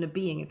not even a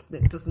being, it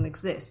doesn't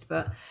exist,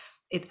 but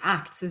it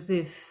acts as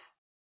if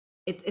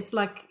it's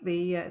like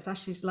it's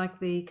actually like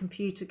the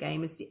computer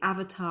game. It's the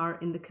avatar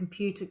in the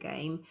computer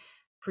game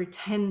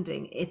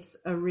pretending it's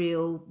a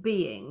real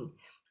being.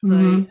 So,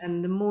 Mm-hmm.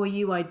 and the more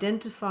you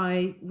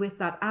identify with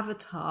that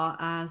avatar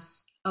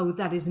as, oh,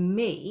 that is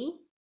me,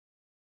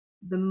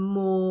 the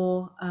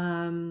more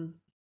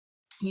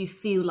you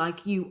feel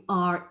like you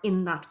are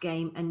in that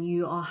game and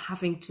you are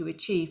having to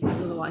achieve, because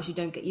otherwise you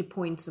don't get your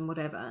points and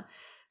whatever.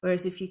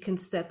 Whereas if you can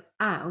step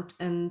out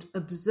and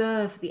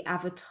observe the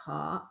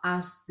avatar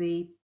as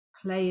the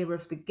player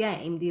of the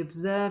game, the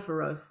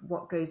observer of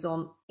what goes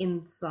on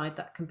inside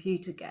that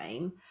computer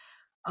game,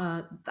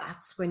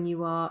 that's when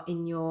you are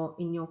in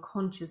your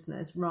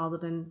consciousness rather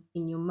than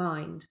in your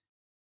mind.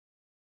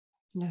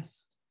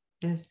 Yes,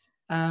 yes.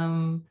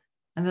 And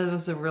that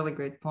was a really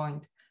great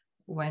point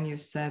when you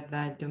said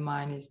that the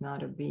mind is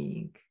not a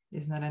being,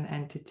 is not an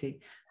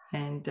entity.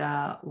 And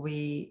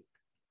we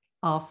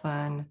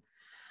often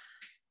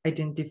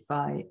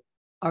identify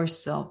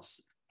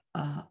ourselves,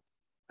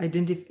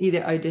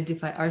 either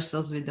identify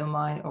ourselves with the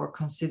mind or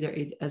consider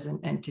it as an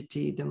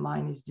entity. The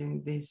mind is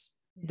doing this.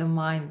 The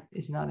mind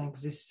is not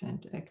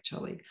existent,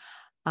 actually.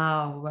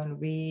 When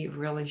we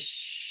really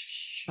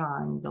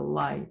shine the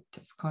light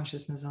of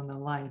consciousness on the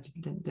light,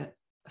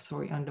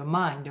 on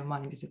the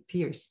mind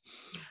disappears.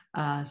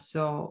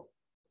 So,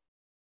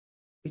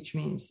 which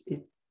means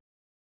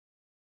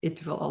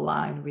it will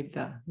align with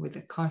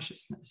the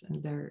consciousness,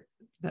 and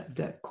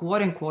the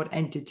quote unquote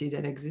entity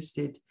that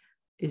existed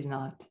is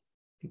not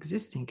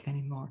existing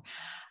anymore.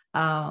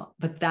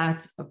 But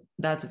that's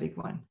a big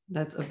one.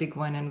 That's a big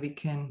one, and we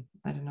can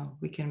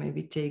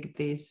maybe take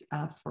this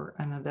for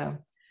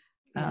another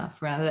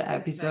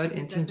episode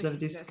in terms of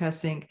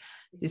discussing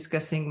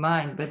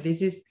mind. But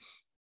this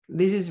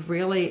is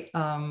really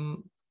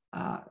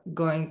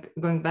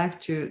going back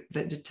to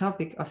the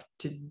topic of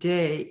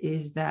today,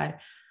 is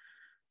that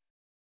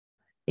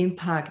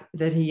impact,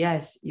 that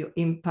yes, you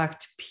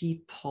impact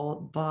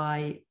people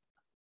by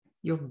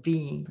your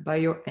being, by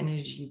your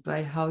energy,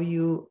 by how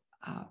you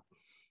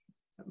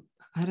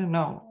I don't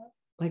know,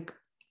 like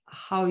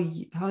how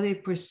they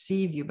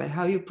perceive you, but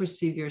how you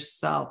perceive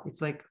yourself.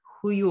 It's like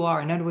who you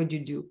are, not what you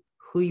do,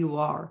 who you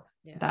are.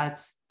 Yeah.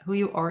 That's who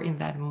you are in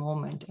that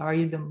moment. Are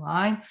you the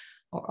mind,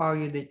 or are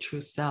you the true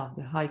self,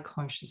 the high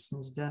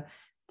consciousness, the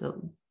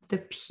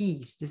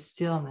peace, the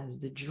stillness,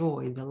 the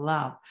joy, the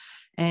love?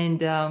 And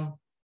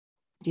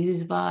this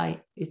is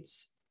why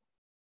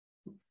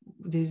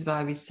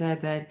we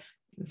said that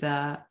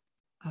the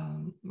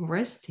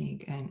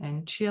resting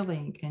and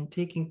chilling and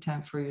taking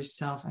time for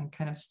yourself and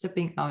kind of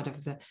stepping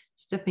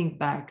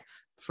back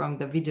from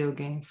the video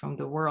game, from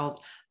the world,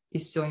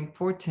 is so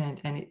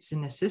important, and it's a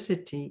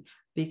necessity,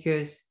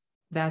 because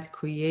that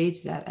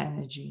creates that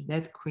energy,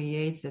 that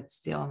creates that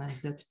stillness,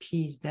 that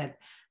peace,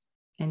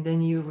 and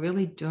then you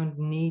really don't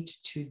need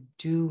to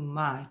do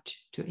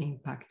much to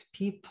impact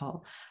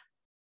people.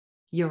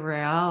 Your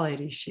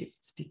reality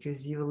shifts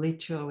because you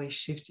literally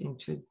shift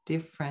into a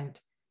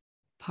different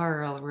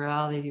parallel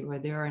reality where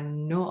there are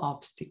no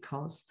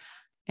obstacles,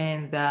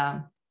 and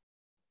the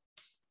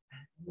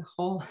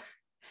whole,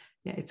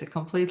 it's a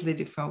completely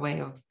different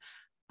way of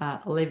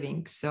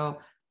living. So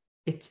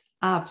it's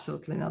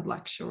absolutely not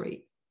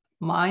luxury.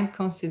 Mind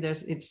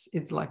considers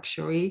it's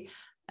luxury,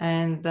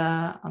 and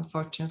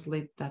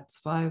unfortunately that's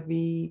why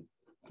we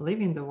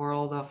live in the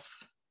world of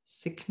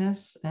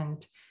sickness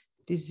and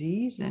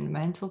disease and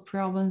mental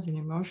problems and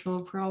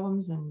emotional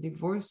problems and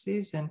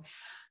divorces and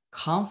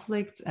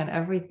conflicts and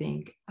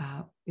everything.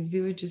 If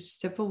we would just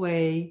step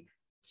away,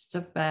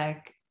 step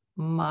back,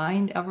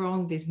 mind our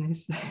own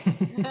business,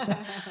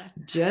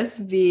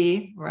 just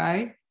be,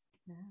 right?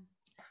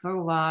 For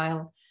a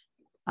while,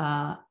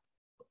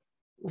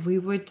 we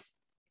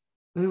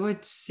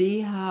would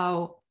see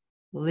how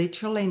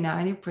literally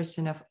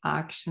 90% of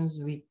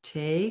actions we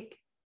take,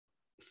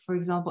 for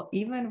example,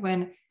 even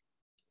when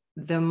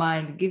the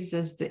mind gives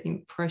us the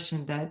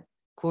impression that,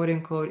 quote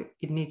unquote,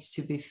 it needs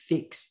to be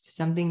fixed,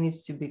 something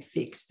needs to be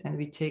fixed, and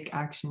we take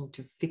action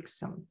to fix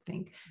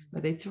something,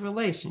 whether it's a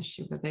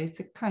relationship, whether it's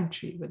a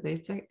country, whether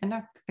it's an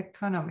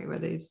economy,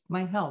 whether it's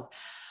my health.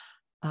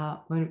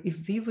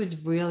 If we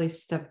would really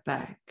step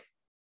back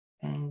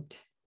and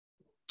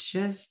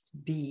just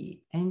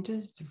be and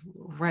just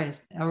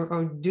rest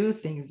or do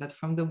things, but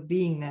from the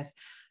beingness,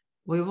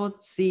 we will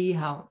see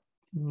how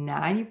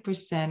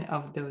 90%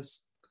 of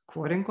those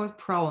quote unquote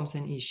problems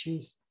and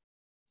issues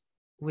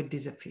would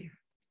disappear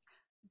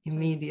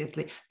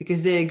immediately,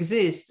 because they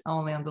exist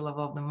only on the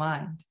level of the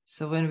mind.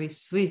 So when we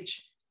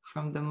switch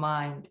from the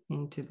mind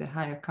into the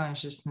higher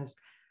consciousness,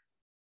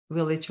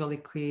 we literally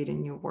create a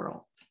new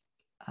world.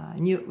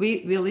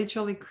 We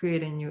literally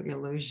create a new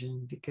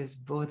illusion, because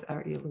both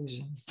are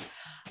illusions.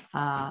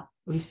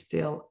 We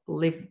still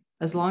live,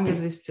 as long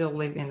as we still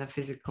live in the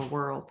physical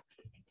world,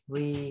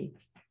 we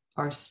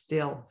are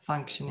still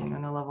functioning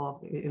on a level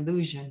of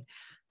illusion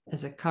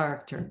as a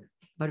character,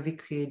 but we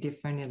create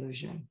different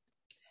illusion.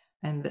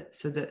 And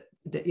so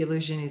the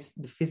illusion is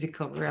the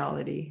physical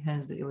reality,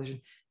 hence the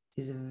illusion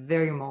is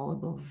very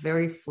malleable,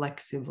 very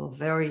flexible,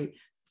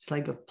 it's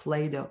like a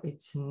Play-Doh,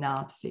 it's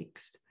not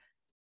fixed.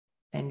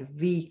 And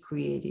we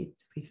create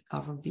it with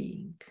our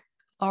being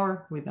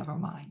or with our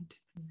mind.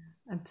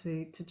 And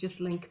to just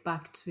link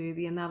back to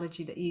the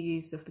analogy that you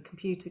used of the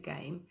computer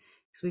game,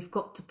 because we've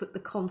got to put the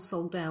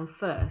console down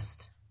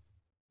first.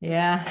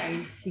 Yeah.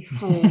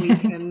 Before we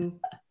can,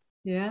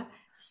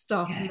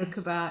 start to look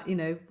about,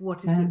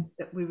 what is it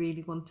that we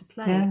really want to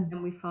play,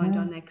 and we find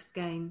our next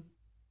game.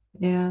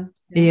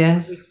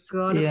 Yes. We've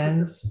got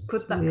to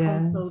put that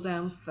console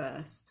down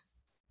first.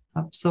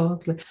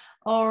 Absolutely.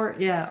 Or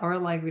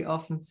like we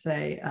often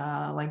say,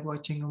 like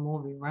watching a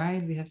movie,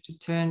 right? We have to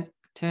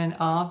turn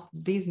off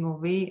this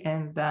movie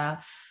and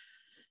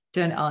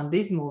turn on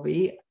this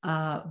movie.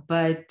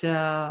 But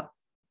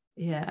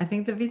I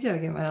think the video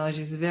game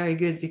analogy is very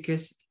good,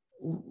 because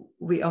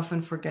we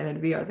often forget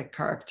that we are the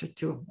character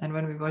too. And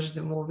when we watch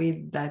the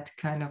movie, that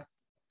kind of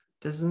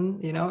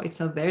doesn't, it's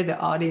not there. The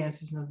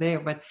audience is not there.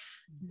 But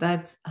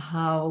that's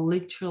how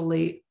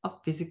literally a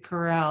physical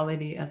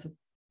reality as a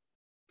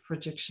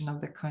projection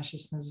of the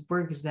consciousness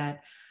works,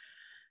 that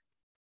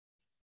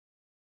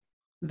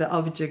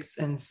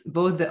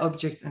both the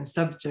objects and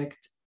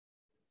subject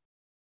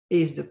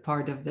is the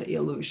part of the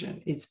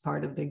illusion. It's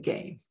part of the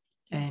game.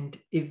 And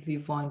if we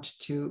want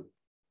to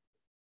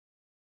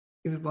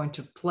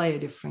play a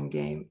different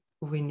game,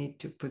 we need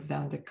to put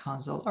down the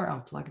console or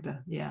unplug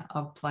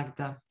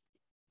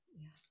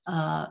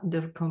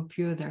the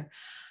computer.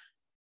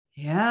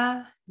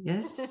 Yes.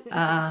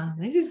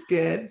 This is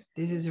good.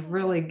 This is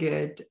really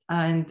good.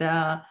 And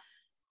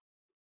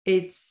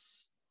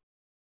it's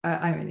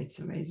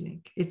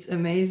amazing. It's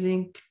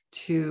amazing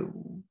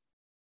to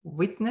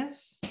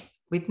witness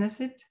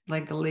it,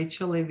 like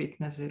literally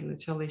witness it,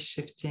 literally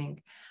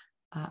shifting.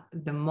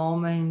 The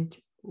moment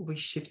we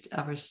shift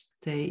our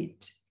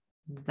state,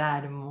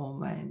 that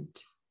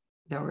moment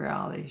the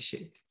reality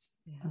shifts.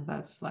 And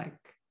that's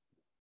like,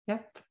 I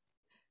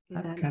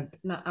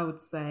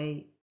would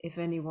say, if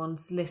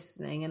anyone's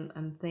listening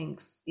and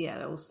thinks,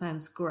 it all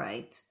sounds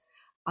great,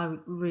 I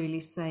would really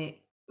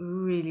say,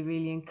 really,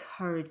 really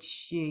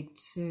encourage you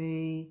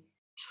to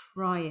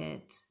try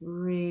it,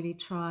 really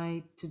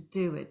try to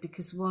do it,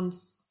 because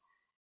once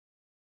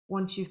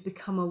you've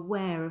become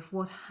aware of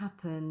what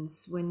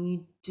happens when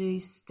you do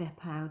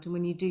step out and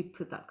when you do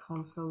put that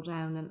console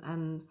down,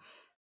 and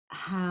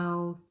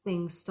how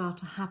things start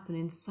to happen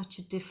in such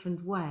a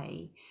different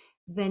way,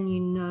 then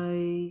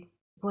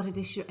what it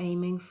is you're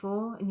aiming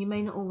for. And you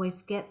may not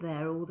always get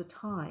there all the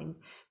time,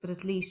 but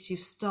at least you've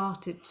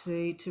started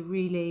to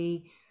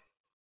really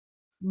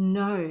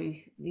know.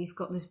 You've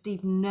got this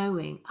deep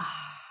knowing.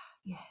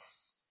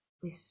 Yes,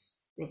 this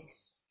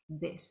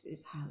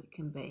is how it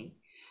can be.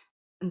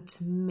 And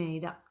to me,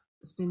 that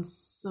has been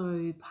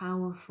so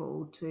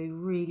powerful to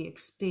really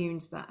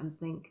experience that and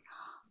think,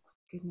 oh,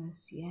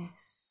 goodness,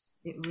 yes,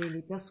 it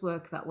really does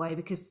work that way,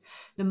 because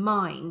the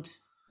mind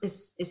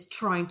is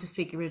trying to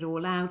figure it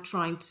all out,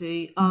 trying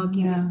to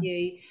argue with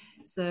you.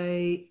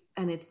 So,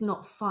 and it's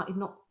not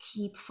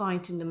keep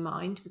fighting the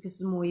mind, because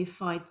the more you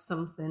fight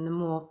something, the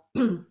more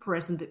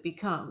present it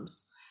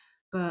becomes.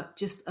 But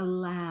just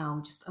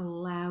allow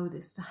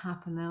this to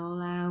happen,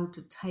 allow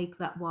to take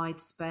that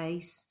wide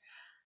space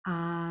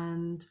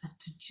and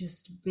to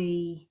just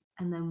be,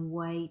 and then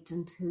wait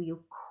until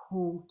you're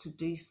called to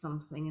do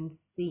something and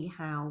see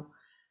how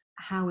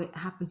it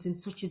happens in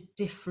such a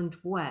different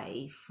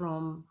way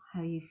from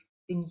how you've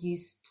been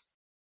used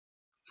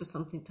for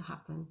something to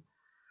happen.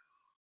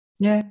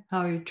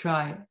 How you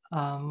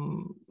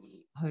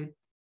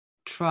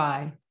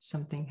try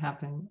something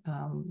happen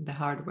the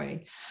hard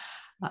way.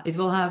 It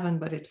will happen,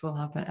 but it will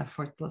happen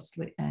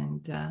effortlessly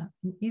and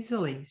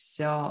easily.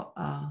 So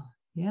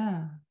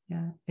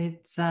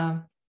it's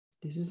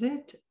this is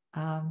it.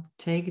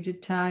 Take the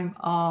time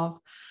off,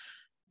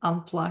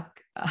 unplug,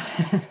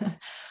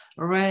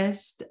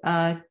 rest,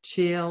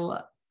 chill,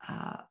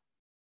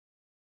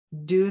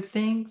 do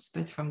things,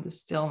 but from the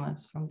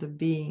stillness, from the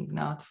being,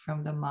 not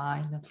from the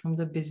mind, not from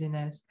the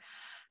busyness.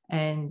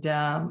 And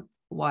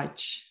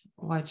watch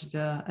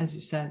the, as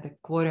you said, the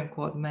quote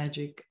unquote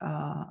magic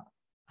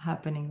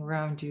happening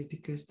around you,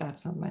 because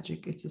that's not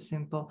magic. It's a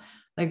simple,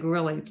 like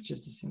really, it's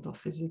just a simple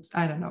physics.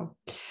 I don't know.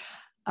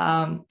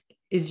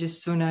 It's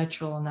just so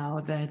natural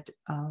now that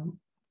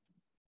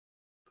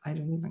I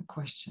don't even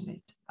question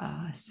it.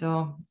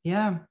 So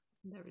yeah.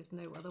 There is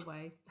no other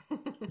way.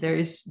 there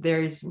is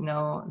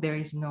no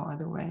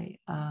other way.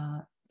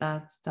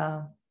 That's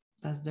the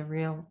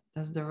real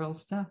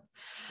stuff.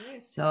 Yeah.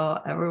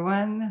 So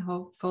everyone,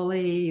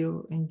 hopefully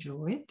you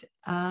enjoyed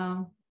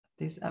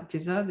this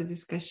episode, the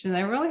discussion.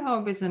 I really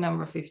hope it's a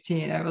number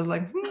 15. I was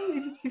like,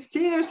 is it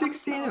 15 or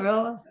 16?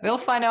 We'll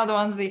find out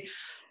once we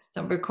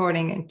stop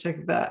recording and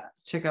check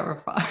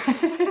our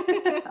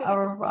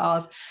our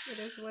files. It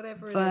is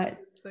whatever but, it is.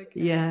 It's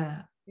okay.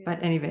 Yeah.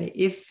 But anyway,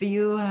 if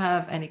you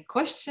have any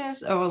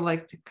questions or would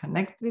like to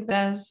connect with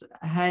us,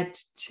 head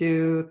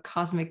to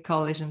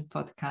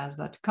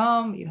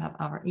cosmiccollisionpodcast.com. You have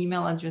our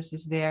email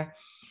addresses there.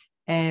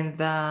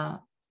 And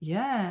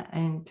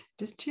and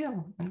just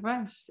chill and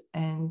rest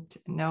and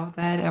know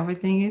that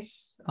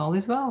all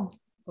is well.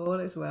 All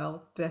is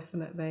well,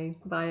 definitely.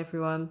 Bye,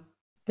 everyone.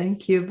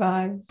 Thank you.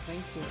 Bye.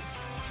 Thank you.